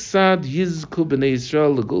keitzad yizku b'nei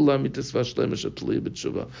Yisrael l'gula mitzvah shlema shetuli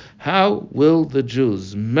b'tshuva. How will the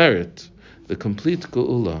Jews merit the complete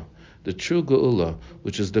geula, the true geula,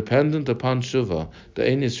 which is dependent upon tshuva? The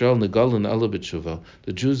ein Yisrael negalin ela b'tshuva.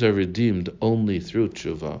 The Jews are redeemed only through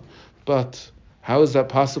tshuva. But how is that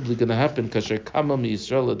possibly going to happen?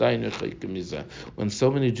 When so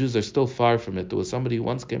many Jews are still far from it. There was somebody who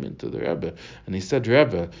once came into the Rebbe, and he said,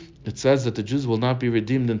 Rebbe, it says that the Jews will not be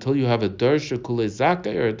redeemed until you have a darsha kulei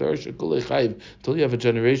zakai or a darsha kulei chayv, until you have a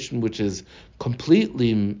generation which is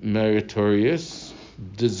completely meritorious,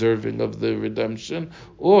 deserving of the redemption,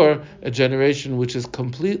 or a generation which is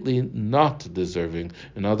completely not deserving.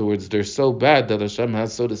 In other words, they're so bad that Hashem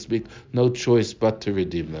has, so to speak, no choice but to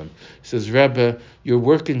redeem them. He says, Rebbe, you're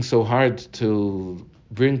working so hard to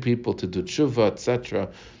bring people to do tshuva, etc.,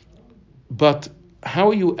 but how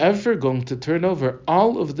are you ever going to turn over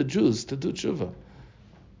all of the Jews to do tshuva?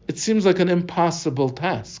 It seems like an impossible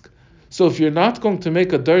task. So if you're not going to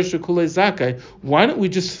make a darsha kulei zakai, why don't we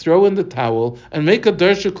just throw in the towel and make a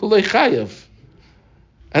darsha kulei chayav?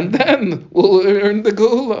 And then we'll earn the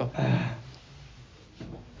geula.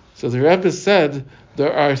 So the Rebbe said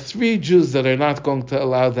there are 3 Jews that are not going to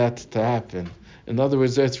allow that to happen. In other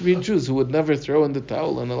words, there are 3 Jews who would never throw in the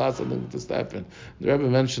towel and allow something to happen. The Rebbe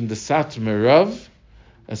mentioned the Satmar Rav,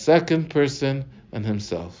 a second person, and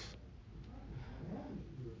himself.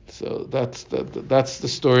 So that's the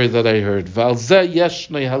story that I heard. On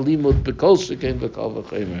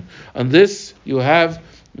this you have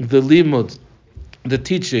the limud, the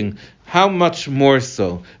teaching. How much more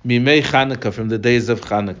so? Mimei Chanukah, from the days of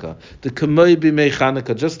Chanukah. The Kamei Bimei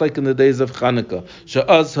Chanukah, just like in the days of Chanukah.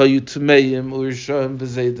 Sha'az hayu tmeim u'rishaim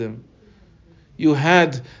v'zeidim. You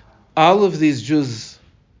had all of these Jews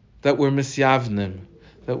that were misyavnim,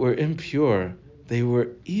 that were impure. They were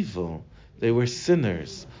evil. They were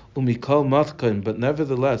sinners. Umikol matkaim, but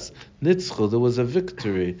nevertheless, nitzchu, there was a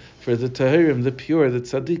victory for the tahirim, the pure, the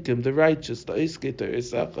tzaddikim, the righteous, the iskei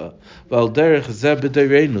Sicha. Val derech zeh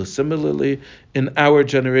b'deirenu. Similarly, in our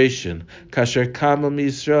generation, kasher kama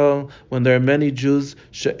Yisrael, when there are many Jews,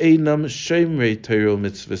 she'einam shemrei teiro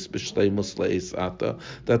mitzvahs b'shleimus le'isata,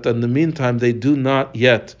 that in the meantime they do not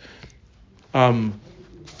yet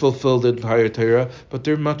fulfill the entire Torah, but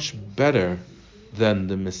they're much better than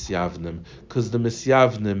the Misyavnim, because the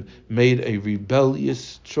Misyavnim made a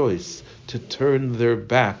rebellious choice to turn their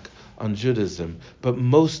back on Judaism. But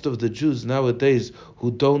most of the Jews nowadays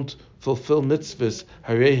who don't fulfill mitzvahs,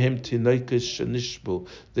 harehem tinoikos shenishbu,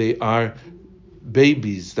 they are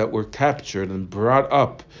babies that were captured and brought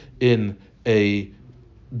up in a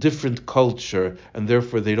different culture, and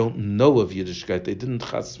therefore they don't know of Yiddishkeit. They didn't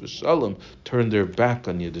chas v'shalom turn their back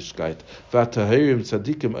on Yiddishkeit. V'atahirim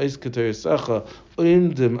tzadikim eisketei Sicha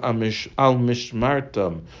oimdim al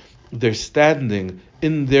mishmartam. They're standing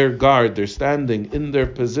in their guard. They're standing in their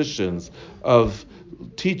positions of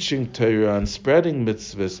teaching Torah and spreading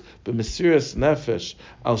mitzvahs. But mesiras nefesh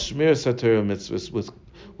al shmiras haTorah mitzvahs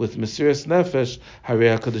with mesiras nefesh.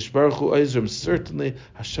 Harei Hakadosh Baruch Hu Eizrim. Certainly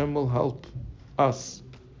Hashem will help us.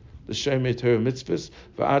 The Shemei Torah mitzvahs,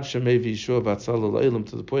 v'ad Shemei v'Yeshua v'atzal l'olam,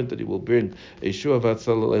 to the point that he will bring a Yeshua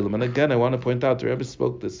v'atzal l'olam. And again, I want to point out, the Rebbe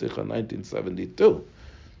spoke this Sicha in 1972.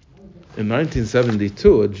 In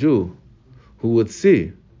 1972, a Jew who would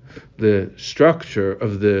see the structure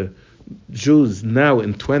of the Jews now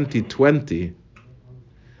in 2020,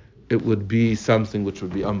 it would be something which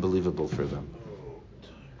would be unbelievable for them.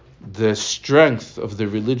 The strength of the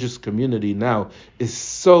religious community now is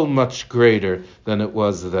so much greater than it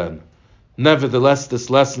was then. Nevertheless,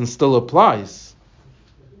 this lesson still applies.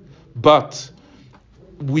 But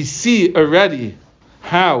we see already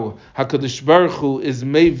how HaKadosh Baruch Hu is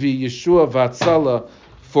Mevi Yeshua V'Atzala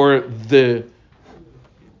for the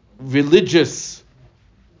religious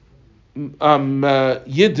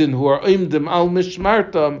Yidden who are Oimdim Al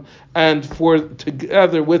Mishmartam, and for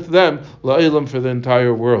together with them La'ilam, for the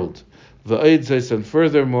entire world. V'Eidzes, and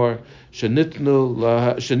furthermore, Shenitan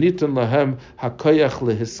Lahem HaKoyach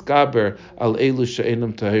Lehiskaber Al Elu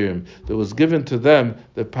She'enam Tahirim. There was given to them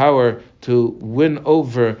the power to win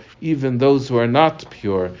over even those who are not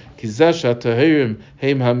pure. Kizesh HaTahirim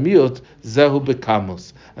Heim Hamiut Zehu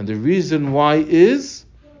Bekamos. And the reason why is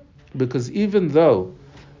because even though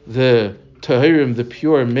the Tahirim, the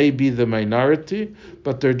pure, may be the minority,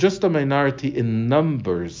 but they're just a minority in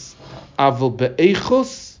numbers. Avol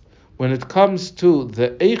be'echos, when it comes to the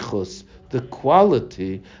echos, the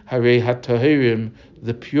quality, harei hatahirim,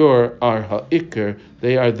 the pure are ha'ikr,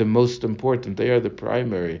 they are the most important, they are the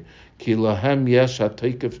primary. Ki lahem yesh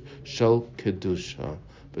ha'teikef shel kedusha,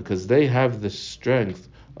 because they have the strength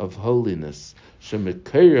of holiness.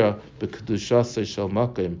 Shemekera be'kedushasei shel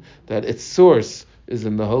makim, that its source is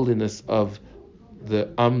in the holiness of the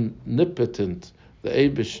omnipotent, the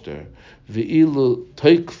Eibishter. V'ilu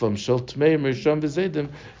toikvam shel tmeim risham v'zeidim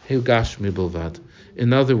hugashmi bilvad.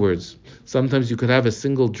 In other words, sometimes you could have a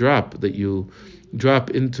single drop that you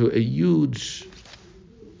drop into a huge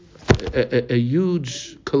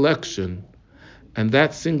collection, and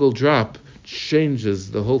that single drop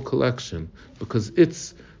changes the whole collection because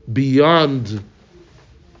it's beyond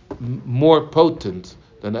more potent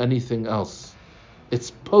than anything else.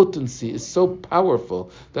 Its potency is so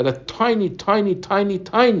powerful that a tiny, tiny, tiny,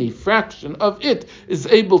 tiny fraction of it is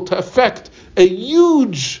able to affect a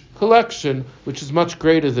huge collection which is much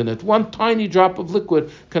greater than it. One tiny drop of liquid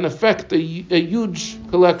can affect a huge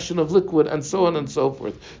collection of liquid, and so on and so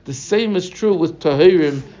forth. The same is true with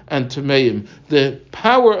Tahirim and Tameim. The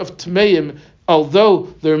power of Tameim, although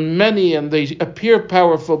there are many and they appear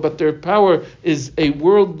powerful, but their power is a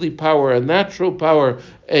worldly power, a natural power,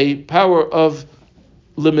 a power of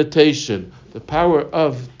limitation. The power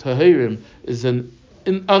of Tahirim is an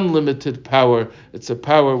unlimited power. It's a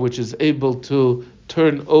power which is able to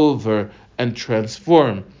turn over and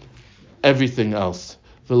transform everything else.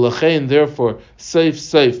 V'lachein, therefore, safe,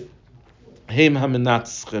 heim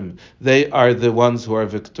hamenatzchim, they are the ones who are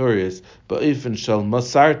victorious. Ba'ifin shel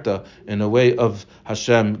masarta, in a way of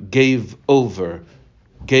Hashem gave over.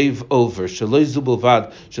 gave over. Shaloi zu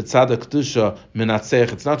bilvad shetzad ha'kedusha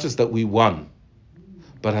menatzeach. It's not just that we won,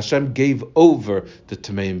 but Hashem gave over the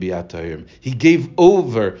Tameim Biyat Tahirim. He gave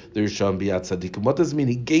over the Rishon Biyat Tzadikim. What does it mean?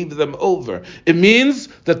 He gave them over. It means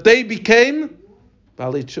that they became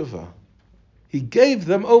Bali Tshuva. He gave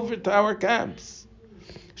them over to our camps.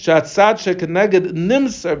 Shatzad shekeneged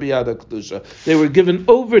nimsar biyad kedusha. They were given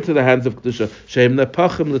over to the hands of kedusha. Sheim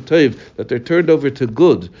nepachim l'toiv, that they're turned over to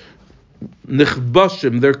good.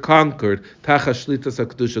 Nichbashim, they're conquered. Tachash shlitas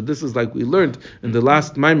kedusha. This is like we learned in the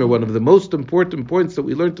last mimer. One of the most important points that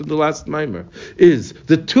we learned in the last mimer is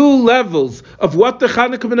the two levels of what the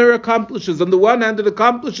Chanukah menorah accomplishes. On the one hand, it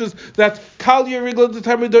accomplishes that Kal Yerigla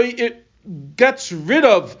Detamidoi, it gets rid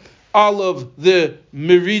of all of the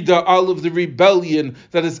merida, all of the rebellion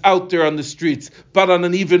that is out there on the streets. But on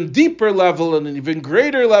an even deeper level, and an even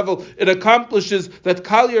greater level, it accomplishes that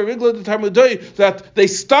Kal Yarigla de Tarmudoi, that they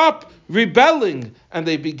stop rebelling and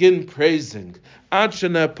they begin praising. That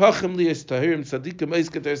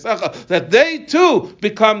they too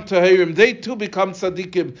become tahirim, they too become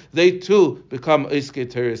tzadikim, they too become oiskei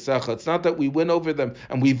teresacha. It's not that we win over them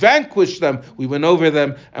and we vanquish them, we win over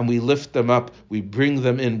them and we lift them up, we bring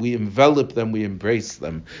them in, we envelop them, we embrace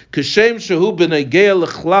them. Kishem shehu b'nei geil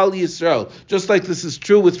l'chlal Yisrael. Just like this is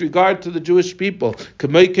true with regard to the Jewish people.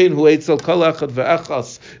 K'meikein hu eitzel kol echad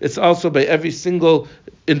ve'echas. It's also by every single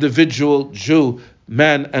individual Jew,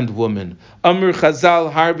 man and woman. Amr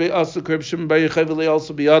Chazal Harbe also Reb Shimon Bar Yochai v'lei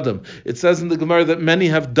also be Adam. It says in the Gemara that many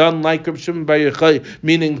have done like Reb Shimon Bar Yochai,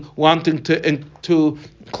 meaning wanting to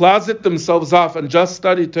closet themselves off and just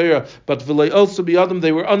study Torah, but v'lei also be Adam,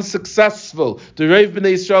 they were unsuccessful. The Reiv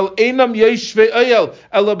Bnei Yisrael einam yeshvei oyel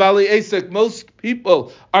ela bali esek. Most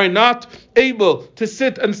people are not able to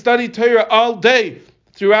sit and study Torah all day.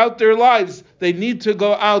 Throughout their lives, they need to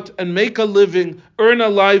go out and make a living, earn a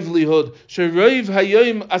livelihood. Sheroiv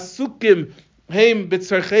hayom asukim heim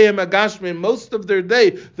b'tzarcheim agashmim. Most of their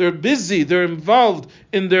day, they're busy, they're involved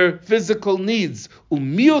in their physical needs.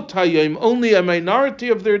 Umiot hayom, only a minority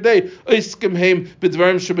of their day, oiskim heim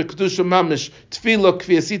b'dvarim shebekdusha mamish, tefillah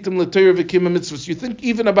kviasitim l'Torah v'kima mitzvos. You think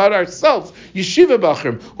even about ourselves, yeshiva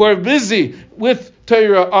bachrim, who are busy with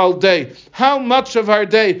Torah all day. How much of our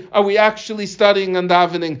day are we actually studying and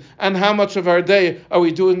davening, and how much of our day are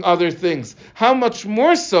we doing other things? How much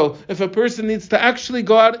more so if a person needs to actually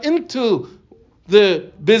go out into the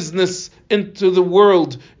business, into the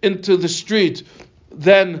world, into the street,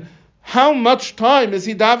 then how much time is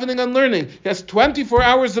he davening and learning? He has 24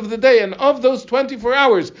 hours of the day, and of those 24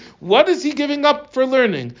 hours, what is he giving up for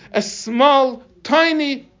learning? A small,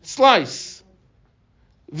 tiny slice.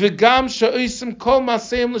 And of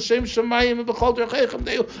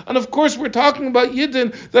course we're talking about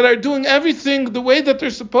Yidden that are doing everything the way that they're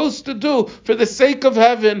supposed to do for the sake of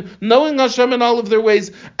heaven, knowing Hashem in all of their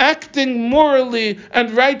ways, acting morally and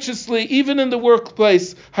righteously, even in the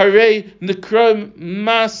workplace.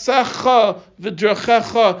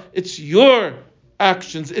 It's your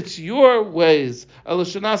actions, it's your ways.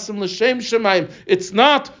 It's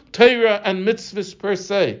not Torah and mitzvahs per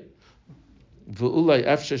se.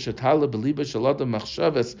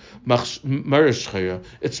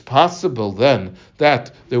 It's possible then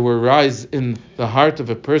that there will rise in the heart of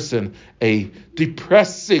a person a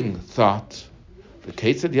depressing thought.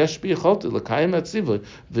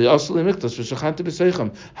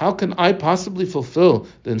 How can I possibly fulfill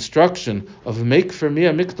the instruction of make for me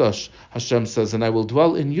a mikdash? Hashem says, and I will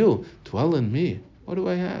dwell in you. Dwell in me. What do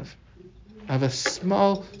I have? I have a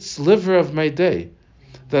small sliver of my day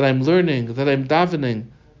that I'm learning, that I'm davening.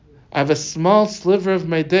 I have a small sliver of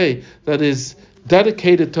my day that is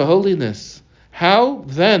dedicated to holiness. How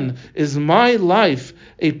then is my life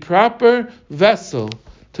a proper vessel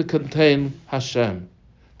to contain Hashem?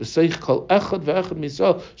 That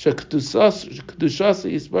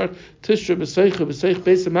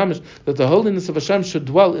the holiness of Hashem should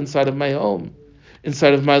dwell inside of my home,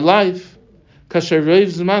 inside of my life. Most of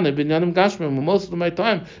my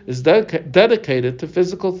time is dedicated to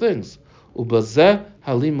physical things. In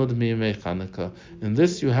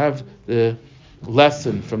this you have the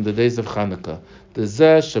lesson from the days of Chanukah. This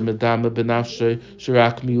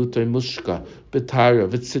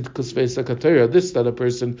that a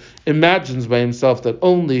person imagines by himself that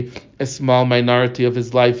only a small minority of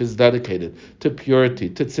his life is dedicated to purity,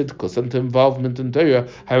 to tzidkus, and to involvement in Torah.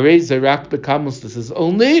 This is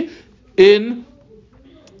only in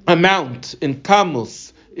amount, in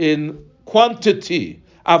kamus, in quantity,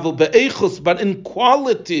 but in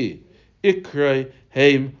quality.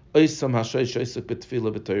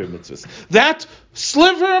 That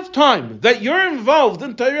sliver of time that you're involved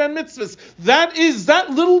in Torah and mitzvahs, that is that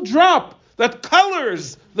little drop that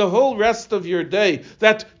colors the whole rest of your day,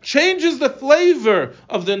 that changes the flavor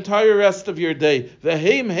of the entire rest of your day.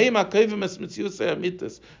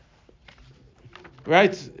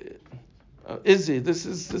 Right? Izzy, this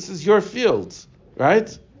is your field,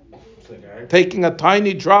 right? Taking a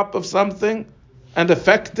tiny drop of something and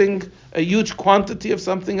affecting a huge quantity of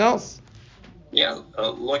something else. Yeah,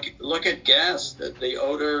 look at gas. The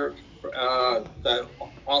odor, the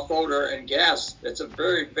off odor and gas. That's a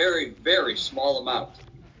very, very, very small amount.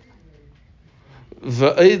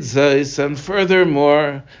 And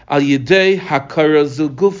furthermore, al yidei hakara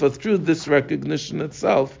gufa, through this recognition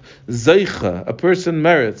itself, Sicha, a person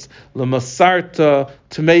merits lamasarta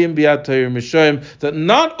tmeim biatayir mishoyim, that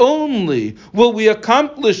not only will we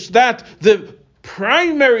accomplish that the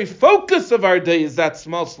primary focus of our day is that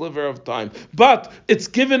small sliver of time, but it's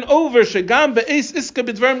given over shagam be'es iska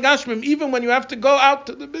b'dvarim gashmim, even when you have to go out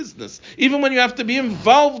to the business, even when you have to be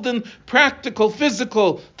involved in practical,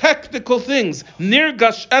 physical, technical things.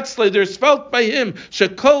 Nirgash etzlei, there's felt by him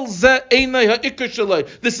shekol ze einay ha'ikr shalai,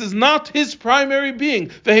 this is not his primary being.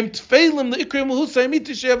 V'hem tfeilim le'ikr muhusay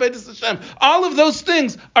mitish yavedis Hashem, all of those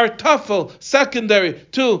things are tafel, secondary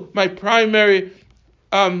to my primary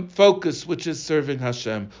focus, which is serving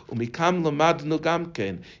Hashem. Umikam lamadnu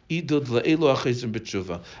gamken idud le'elu achizim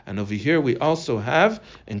b'tshuva. And over here we also have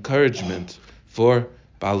encouragement for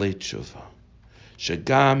balei tshuva.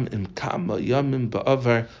 Shagam im kama yamim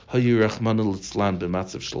ba'avar hayu rachmanu litzlan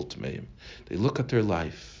b'matzav shel tmeim. They look at their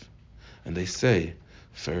life and they say,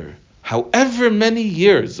 for however many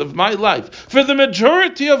years of my life, for the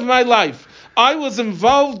majority of my life, I was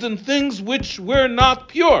involved in things which were not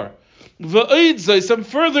pure. And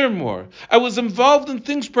furthermore, I was involved in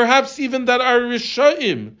things perhaps even that are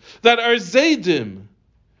rishaim, that are zaydim.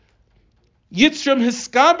 Yitzram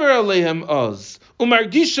hiskaber alehem oz,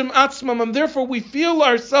 umargishim atzmam, and therefore we feel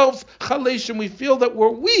ourselves chaleshim, we feel that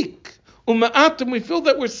we're weak. Umaatim, we feel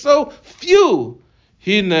that we're so few.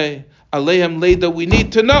 Hine alehem leida, we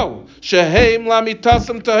need to know sheheim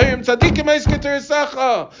lamitasam tahirim tzadikim eisketer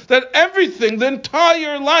sacha, that everything, the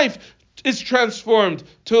entire life, is transformed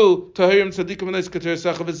to Tahirim Tzadikim and Eisketer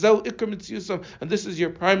Sacha V'zel Ikar Mitziyusam, and this is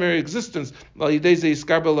your primary existence.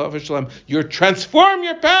 You transform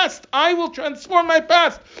your past. I will transform my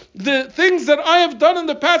past. The things that I have done in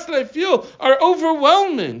the past that I feel are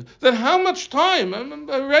overwhelming. That how much time? I'm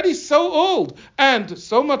already so old, and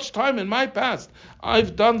so much time in my past.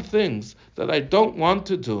 I've done things that I don't want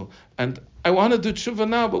to do, and I want to do tshuva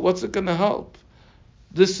now, but what's it going to help?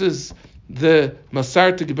 This is the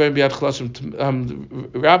Masar to Geberim B'yad Chalashim,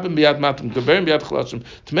 Rabbim B'yad Matim, Geberim B'yad Chalashim,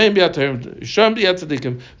 Tmeim B'yad Terim, Yisham B'yad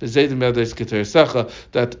Tzadikim, V'zeidim B'yad Eisketer Sacha,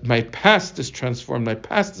 that my past is transformed, my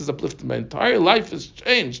past is uplifted, my entire life is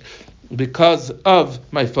changed because of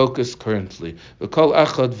my focus currently. Every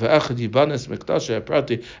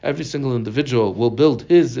single individual will build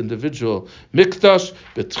his individual mikdash.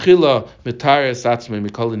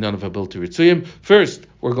 First,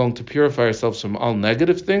 we're going to purify ourselves from all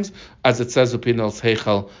negative things, as it says upinals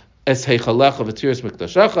heichal. They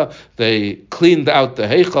cleaned out the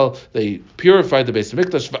heichal, they purified the base of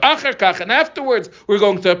mikdash, and afterwards we're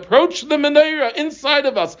going to approach the menorah inside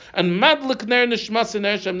of us and madlik ner nishmas in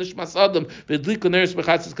Hashem nishmas adam v'dliku ner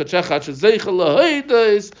smechatzis kachecha shezeichel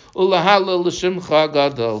laheides ulahalal l'shimcha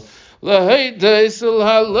gadol laheides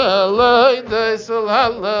ulahalal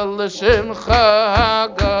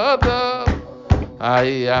l'shimcha gadol.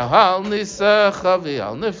 Okay,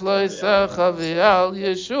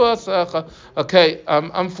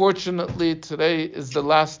 unfortunately today is the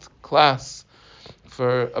last class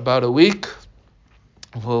for about a week.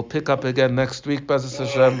 We'll pick up again next week, B'ezras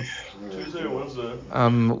Hashem. Tuesday or Wednesday?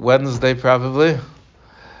 Wednesday probably.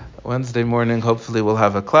 Wednesday morning, hopefully we'll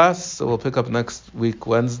have a class, so we'll pick up next week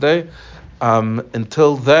Wednesday.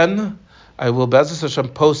 Until then, I will B'ezras Hashem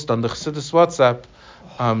post on the Chassidus WhatsApp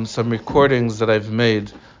some recordings that I've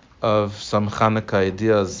made of some Hanukkah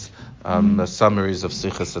ideas, summaries of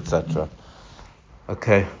sichos, etc.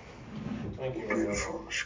 Okay.